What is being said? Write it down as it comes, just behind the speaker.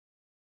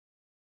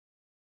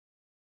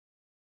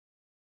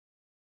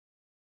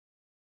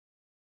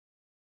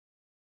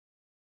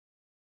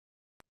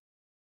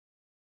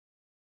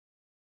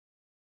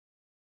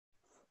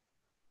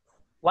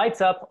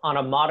Lights up on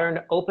a modern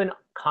open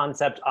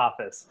concept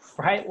office.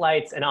 Bright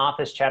lights and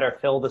office chatter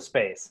fill the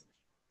space.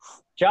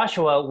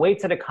 Joshua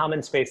waits at a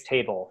common space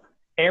table.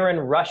 Erin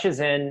rushes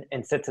in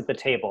and sits at the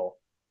table.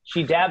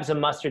 She dabs a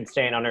mustard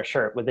stain on her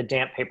shirt with a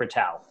damp paper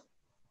towel.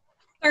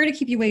 Sorry to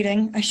keep you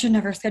waiting. I should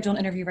never schedule an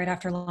interview right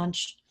after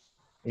lunch.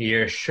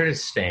 Your shirt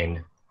is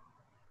stained.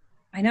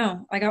 I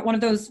know. I got one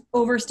of those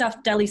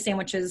overstuffed deli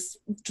sandwiches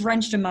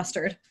drenched in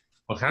mustard.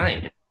 What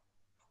kind? A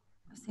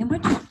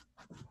sandwich?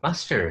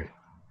 Mustard.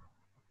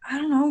 I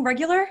don't know.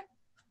 Regular?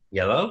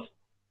 Yellow?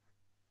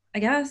 I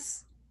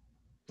guess.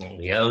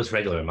 Yellow's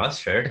regular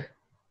mustard.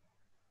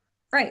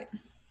 Right.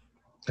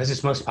 Because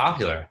it's most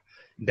popular.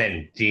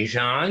 Then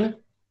Dijon,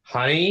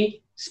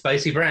 honey,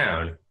 spicy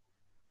brown.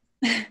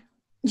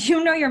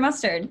 You know your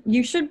mustard.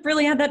 You should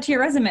really add that to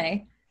your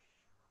resume.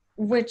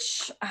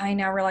 Which I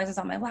now realize is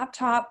on my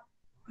laptop.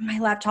 My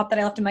laptop that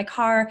I left in my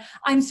car.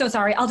 I'm so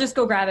sorry. I'll just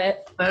go grab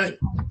it. I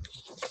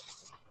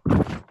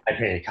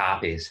printed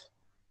copies.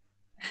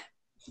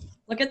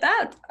 Look at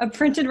that. A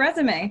printed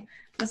resume.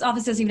 This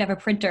office doesn't even have a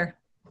printer.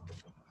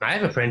 I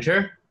have a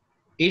printer.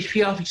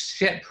 HP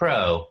OfficeJet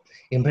Pro.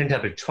 You can print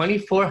up to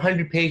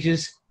 2,400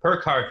 pages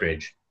per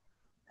cartridge.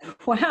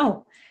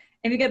 Wow.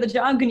 If you get the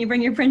job, can you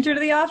bring your printer to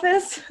the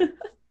office?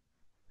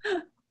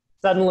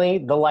 Suddenly,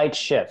 the lights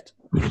shift.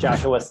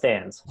 Joshua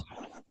stands.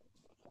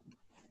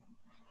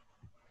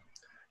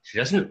 She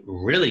doesn't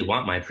really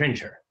want my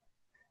printer.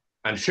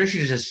 I'm sure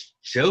she's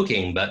just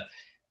joking, but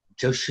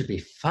jokes should be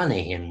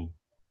funny, and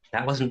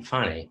that wasn't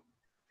funny.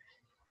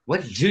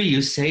 What do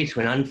you say to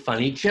an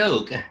unfunny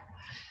joke?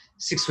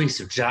 6 weeks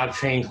of job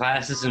training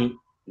classes, and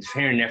the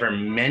trainer never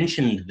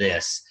mentioned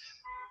this.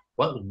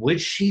 What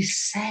would she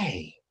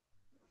say?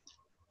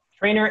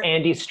 Trainer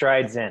Andy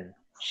strides in.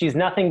 She's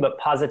nothing but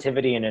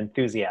positivity and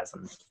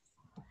enthusiasm.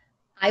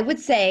 I would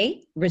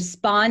say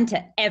respond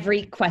to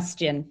every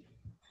question.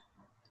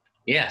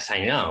 Yes,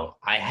 I know.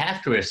 I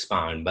have to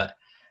respond, but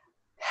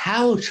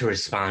how to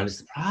respond is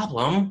the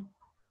problem.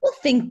 Well,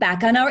 think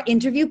back on our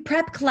interview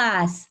prep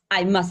class.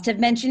 I must have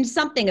mentioned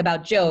something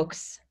about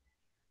jokes.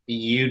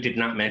 You did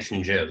not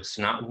mention jokes,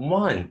 not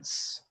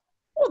once.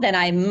 Well, then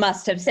I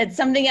must have said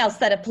something else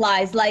that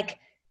applies, like,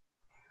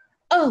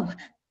 oh,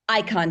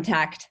 eye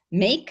contact.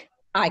 Make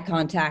eye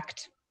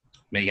contact.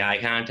 Make eye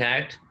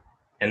contact?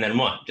 And then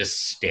what?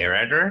 Just stare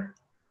at her?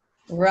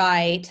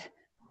 Right.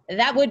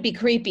 That would be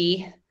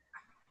creepy.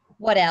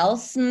 What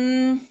else?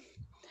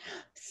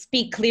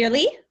 Speak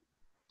clearly.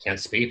 Can't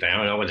speak, but I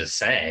don't know what to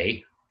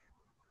say.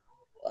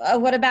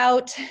 What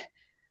about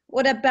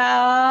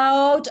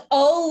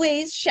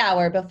always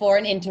shower before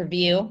an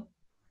interview?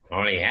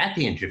 Already had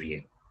the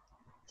interview.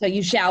 So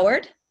you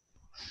showered?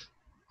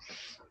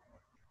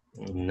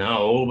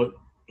 No, but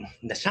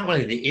that's not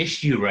really the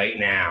issue right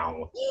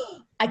now.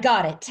 I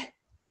got it.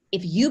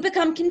 If you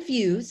become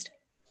confused,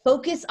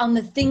 focus on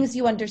the things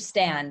you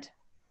understand.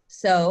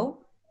 So,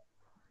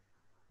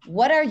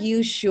 what are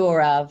you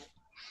sure of?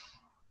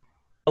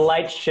 The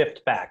lights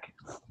shift back.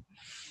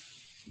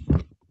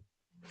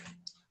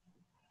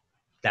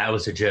 That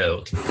was a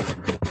joke.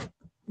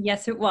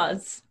 Yes, it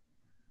was.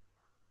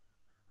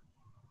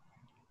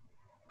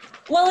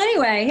 Well,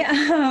 anyway,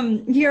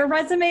 your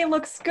resume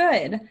looks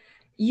good.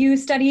 You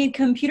studied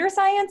computer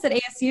science at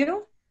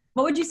ASU.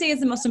 What would you say is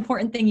the most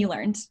important thing you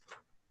learned?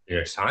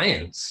 Your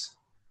science.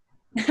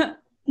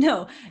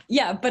 No,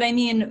 yeah, but I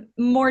mean,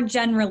 more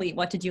generally,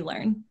 what did you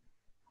learn?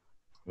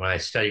 When I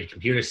studied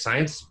computer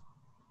science,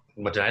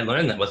 what did I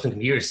learn that wasn't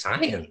computer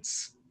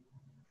science?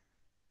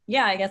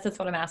 Yeah, I guess that's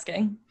what I'm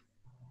asking.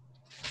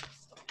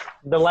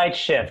 The lights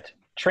shift.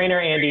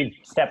 Trainer Andy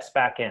steps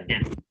back in.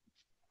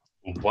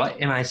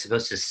 What am I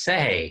supposed to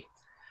say?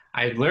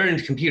 I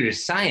learned computer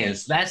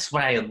science. That's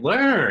what I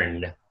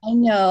learned. I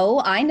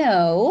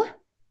know.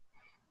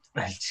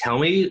 Tell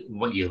me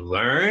what you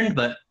learned,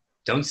 but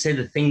don't say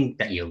the thing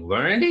that you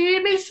learned.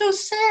 It makes no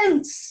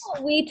sense.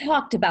 We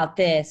talked about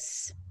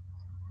this.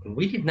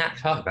 We did not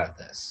talk about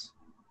this.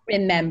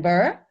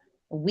 Remember,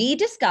 we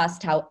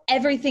discussed how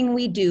everything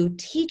we do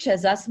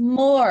teaches us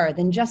more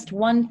than just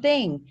one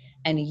thing.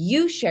 And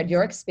you shared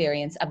your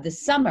experience of the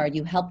summer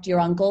you helped your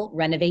uncle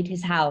renovate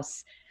his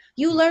house.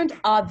 You learned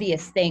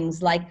obvious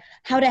things like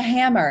how to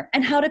hammer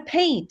and how to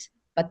paint,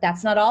 but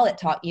that's not all it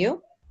taught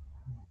you.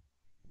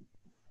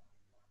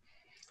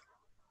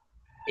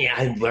 Yeah,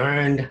 I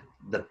learned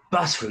the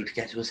bus route to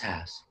get to his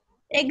house.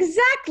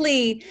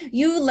 Exactly.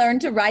 You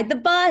learned to ride the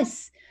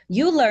bus.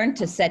 You learned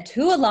to set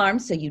 2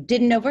 alarms so you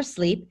didn't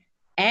oversleep.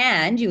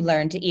 And you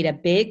learned to eat a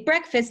big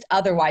breakfast,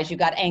 otherwise you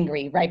got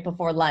angry right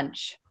before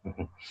lunch.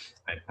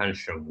 I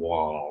punched a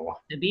wall.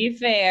 To be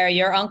fair,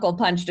 your uncle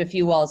punched a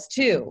few walls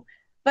too.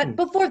 But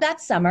before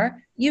that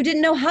summer, you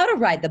didn't know how to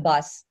ride the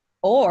bus,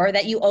 or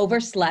that you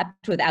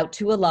overslept without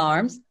 2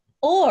 alarms,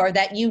 or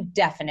that you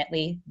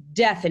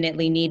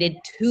definitely needed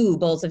 2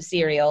 bowls of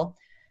cereal.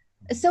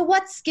 So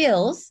what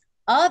skills,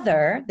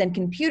 other than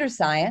computer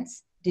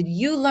science, did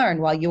you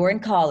learn while you were in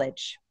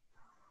college?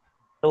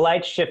 The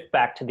lights shift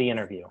back to the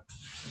interview.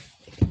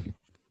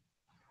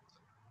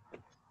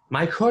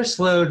 My course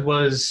load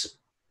was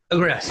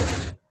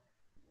aggressive.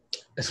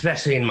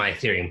 especially in my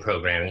theory and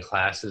programming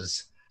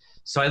classes.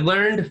 So I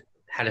learned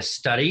how to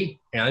study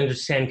and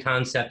understand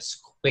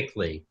concepts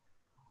quickly.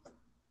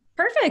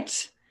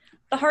 Perfect.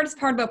 The hardest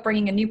part about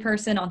bringing a new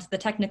person onto the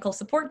technical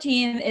support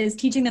team is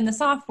teaching them the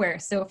software.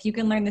 So if you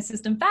can learn the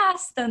system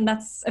fast, then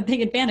that's a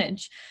big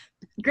advantage.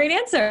 Great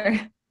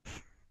answer.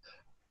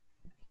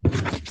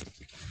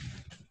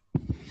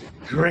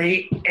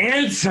 Great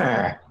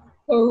answer.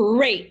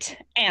 Great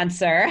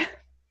answer.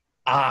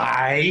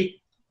 I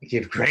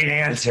give great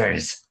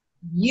answers.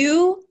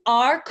 You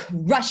are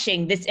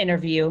crushing this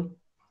interview.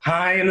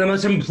 I am the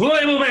most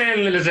employable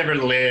man that has ever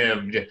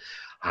lived.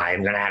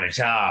 I'm gonna have a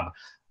job,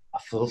 a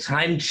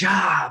full-time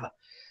job.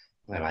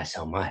 Why do I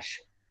so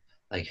much?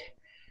 Like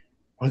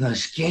one of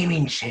those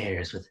gaming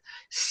chairs with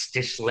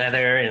stitched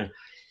leather and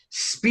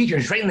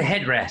speakers right in the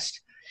headrest.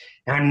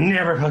 And I'm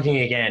never cooking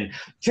again.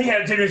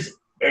 Take-out dinners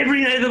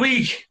every night of the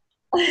week.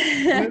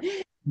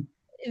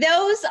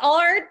 Those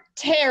are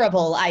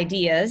terrible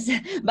ideas,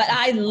 but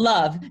I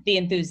love the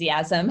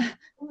enthusiasm.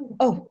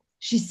 Oh,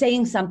 she's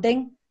saying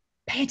something.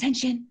 Pay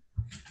attention.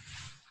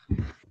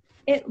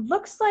 It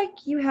looks like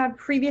you have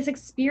previous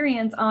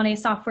experience on a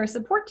software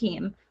support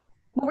team.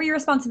 What were your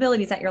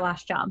responsibilities at your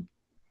last job?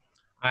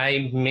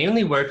 I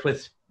mainly worked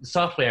with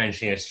software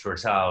engineers to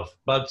resolve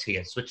bug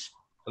tickets, which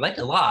I liked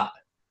a lot.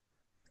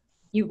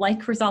 You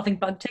like resolving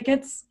bug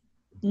tickets?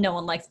 No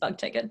one likes bug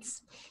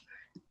tickets.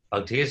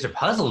 Bug tickets are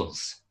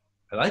puzzles.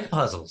 I like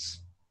puzzles.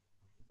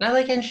 And I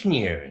like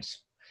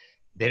engineers.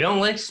 They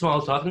don't like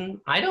small talk, and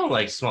I don't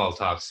like small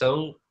talk,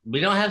 so we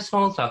don't have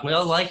small talk. We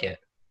all like it.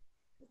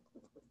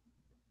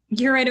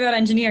 You're right about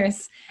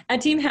engineers.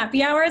 At team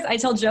happy hours, I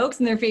tell jokes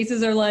and their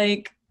faces are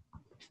like,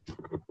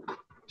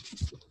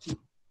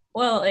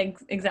 well,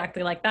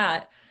 exactly like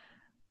that.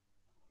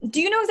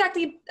 Do you know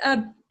exactly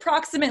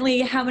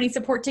approximately how many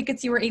support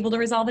tickets you were able to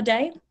resolve a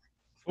day?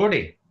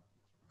 40.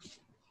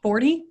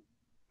 40?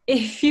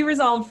 If you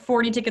resolved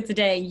 40 tickets a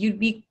day, you'd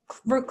be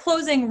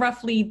closing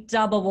roughly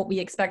double what we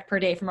expect per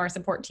day from our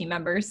support team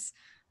members.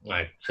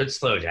 I could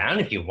slow down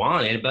if you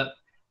wanted, but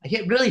I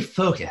get really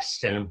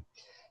focused and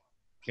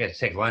I get to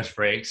take lunch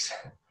breaks,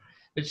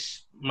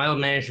 which my old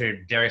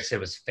manager, Derek, said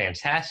was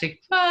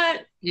fantastic,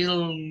 but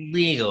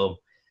illegal.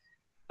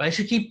 But I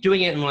should keep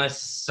doing it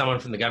unless someone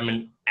from the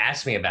government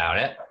asks me about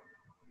it.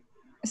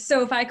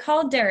 So if I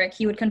called Derek,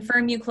 he would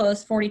confirm you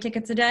close 40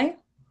 tickets a day?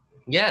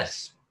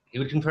 Yes, he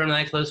would confirm that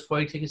I closed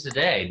 40 tickets a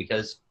day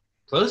because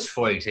I closed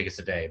 40 tickets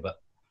a day,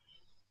 but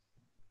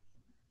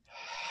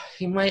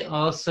he might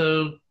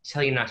also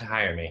tell you not to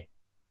hire me.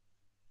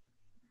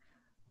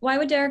 Why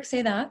would Derek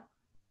say that?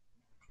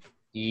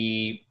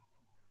 He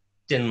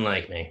didn't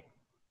like me.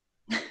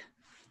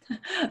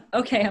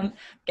 Okay, I'm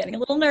getting a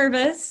little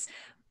nervous.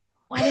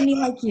 Why didn't he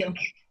like you?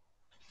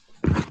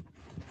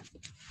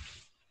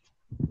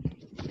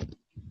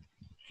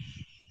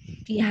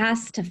 He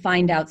has to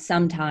find out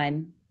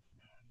sometime.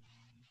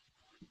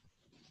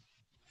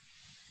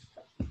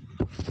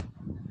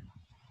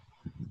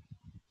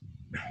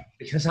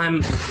 Because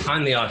I'm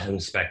on the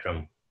autism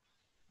spectrum.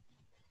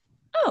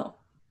 Oh,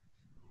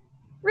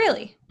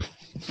 really?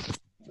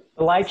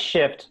 The lights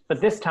shift, but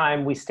this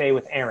time we stay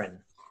with Aaron.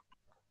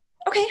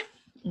 Okay,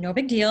 no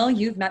big deal.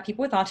 You've met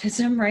people with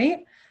autism,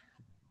 right?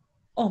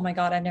 Oh my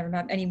God, I've never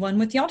met anyone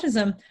with the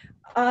autism.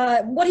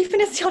 What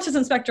even is the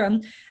autism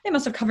spectrum? They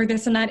must have covered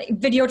this in that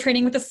video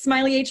training with the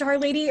smiley HR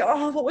lady.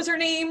 Oh, what was her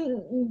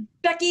name?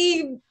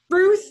 Becky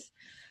Ruth?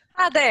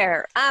 Hi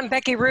there, I'm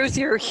Becky Ruth,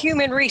 your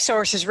human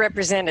resources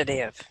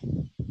representative.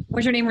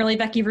 Was your name really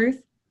Becky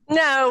Ruth?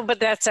 No, but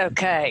that's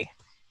okay.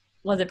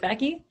 Was it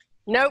Becky?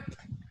 Nope.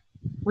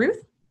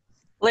 Ruth?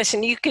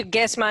 Listen, you could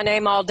guess my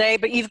name all day,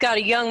 but you've got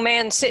a young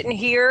man sitting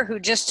here who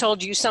just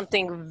told you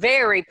something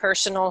very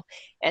personal,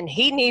 and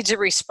he needs a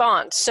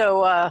response.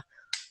 So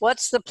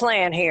what's the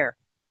plan here?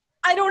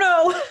 I don't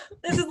know.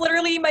 This is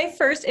literally my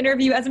first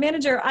interview as a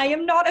manager. I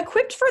am not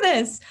equipped for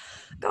this.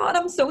 God,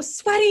 I'm so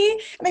sweaty,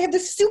 and I have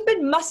this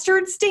stupid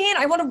mustard stain.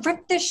 I want to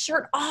rip this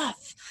shirt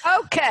off.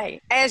 Okay,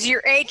 as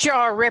your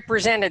HR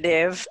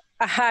representative,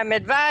 I'm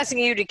advising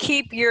you to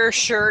keep your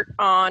shirt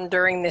on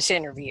during this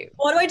interview.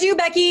 What do I do,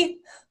 Becky?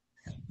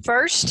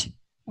 First,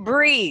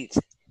 breathe.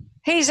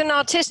 He's an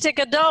autistic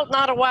adult,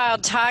 not a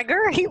wild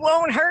tiger. He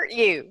won't hurt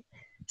you.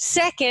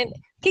 Second,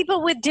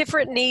 people with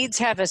different needs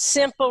have a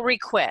simple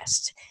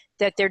request: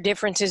 that their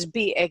differences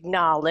be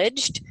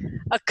acknowledged,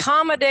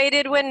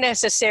 accommodated when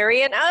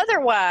necessary, and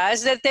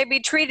otherwise that they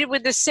be treated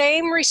with the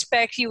same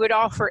respect you would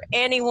offer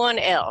anyone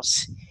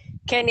else.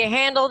 Can you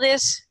handle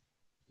this?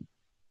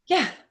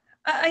 Yeah,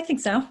 I think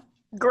so.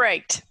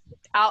 Great.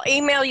 I'll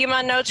email you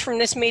my notes from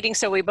this meeting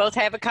so we both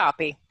have a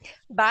copy.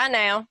 Bye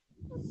now.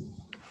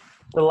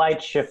 The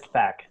lights shift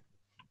back.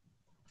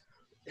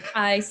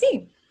 I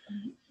see.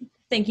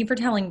 Thank you for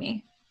telling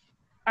me.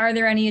 Are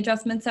there any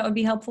adjustments that would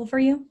be helpful for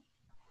you?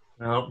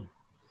 No.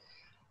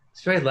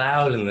 It's very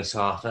loud in this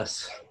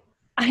office.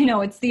 I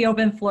know, it's the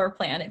open floor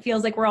plan. It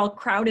feels like we're all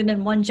crowded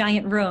in one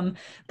giant room,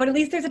 but at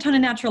least there's a ton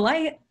of natural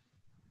light.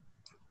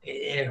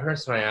 It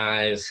hurts my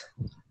eyes.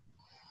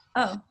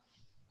 Oh.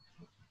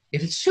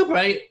 If it's too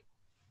bright,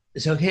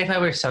 Is it okay if I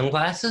wear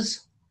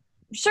sunglasses?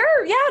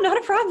 Sure, yeah, not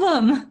a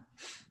problem.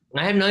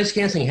 I have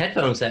noise-canceling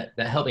headphones that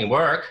help me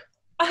work.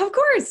 Of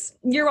course,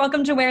 you're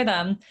welcome to wear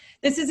them.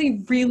 This is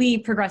a really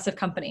progressive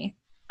company.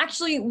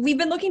 Actually, we've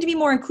been looking to be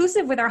more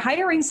inclusive with our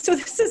hiring, so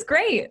this is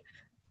great.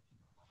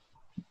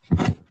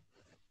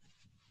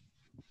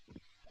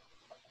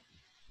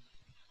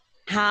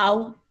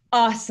 How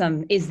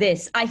awesome is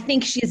this? I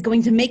think she is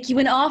going to make you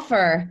an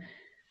offer.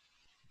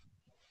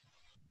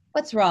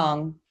 What's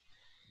wrong?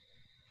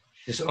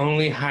 She's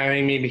only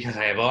hiring me because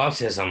I have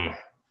autism.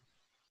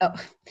 Oh,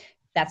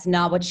 that's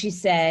not what she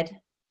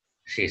said.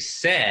 She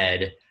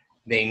said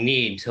they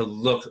need to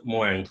look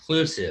more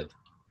inclusive,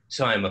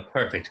 so I'm a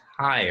perfect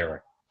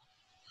hire.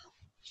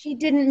 She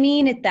didn't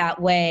mean it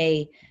that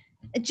way.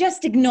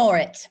 Just ignore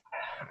it.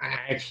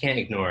 I can't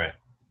ignore it.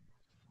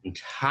 I'm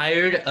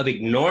tired of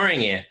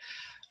ignoring it.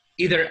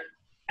 Either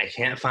I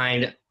can't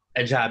find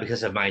a job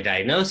because of my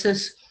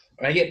diagnosis,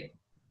 or I get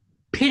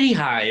pity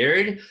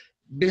hired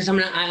because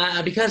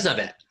because of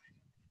it.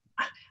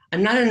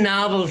 I'm not a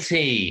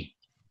novelty,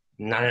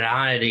 not an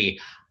oddity.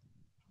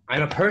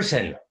 I'm a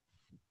person,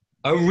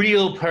 a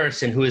real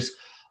person who is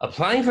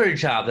applying for a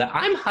job that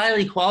I'm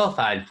highly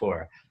qualified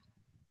for.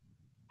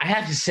 I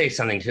have to say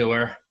something to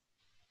her.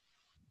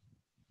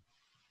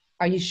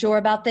 Are you sure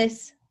about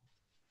this?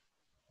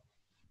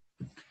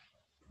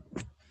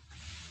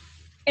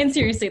 And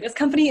seriously, this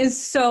company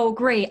is so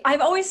great.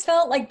 I've always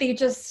felt like they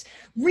just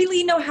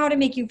really know how to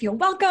make you feel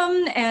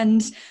welcome,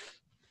 and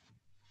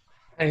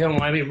I don't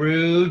want to be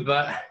rude,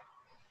 but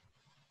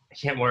I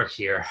can't work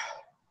here.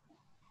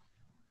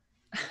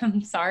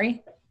 I'm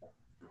sorry.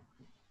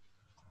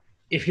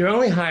 If you're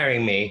only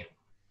hiring me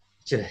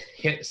to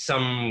hit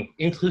some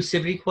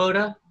inclusivity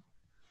quota,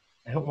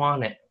 I don't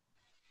want it.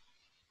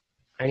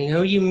 I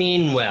know you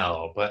mean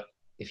well, but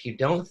if you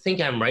don't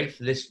think I'm right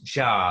for this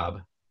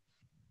job,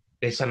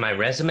 based on my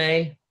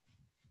resume,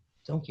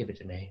 don't give it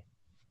to me.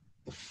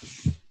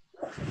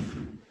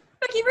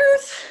 Becky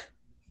Ruth,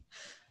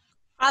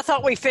 I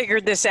thought we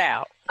figured this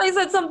out. I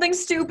said something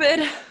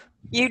stupid.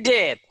 You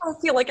did. I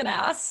feel like an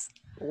ass.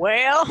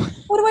 Well,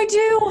 What do I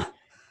do?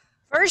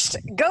 first,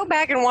 go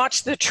back and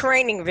watch the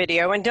training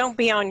video and don't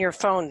be on your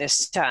phone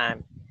this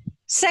time.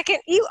 Second,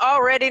 you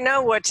already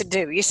know what to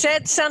do. You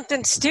said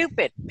something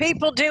stupid.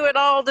 People do it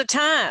all the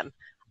time.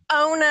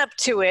 Own up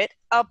to it,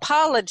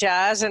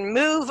 apologize, and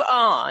move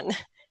on.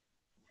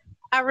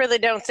 I really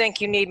don't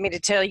think you need me to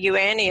tell you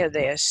any of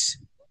this.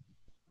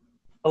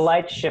 The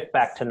lights shift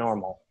back to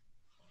normal.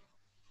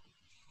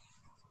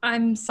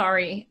 I'm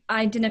sorry.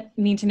 I didn't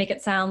mean to make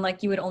it sound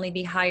like you would only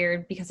be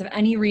hired because of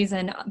any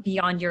reason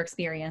beyond your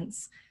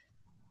experience.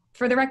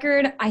 For the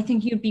record, I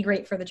think you'd be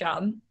great for the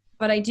job,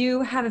 but I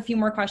do have a few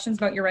more questions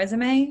about your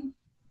resume.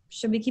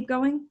 Should we keep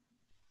going?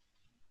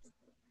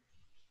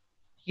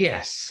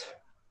 Yes,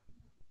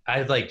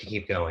 I'd like to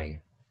keep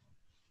going.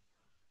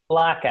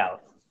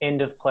 Blackout.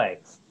 End of play.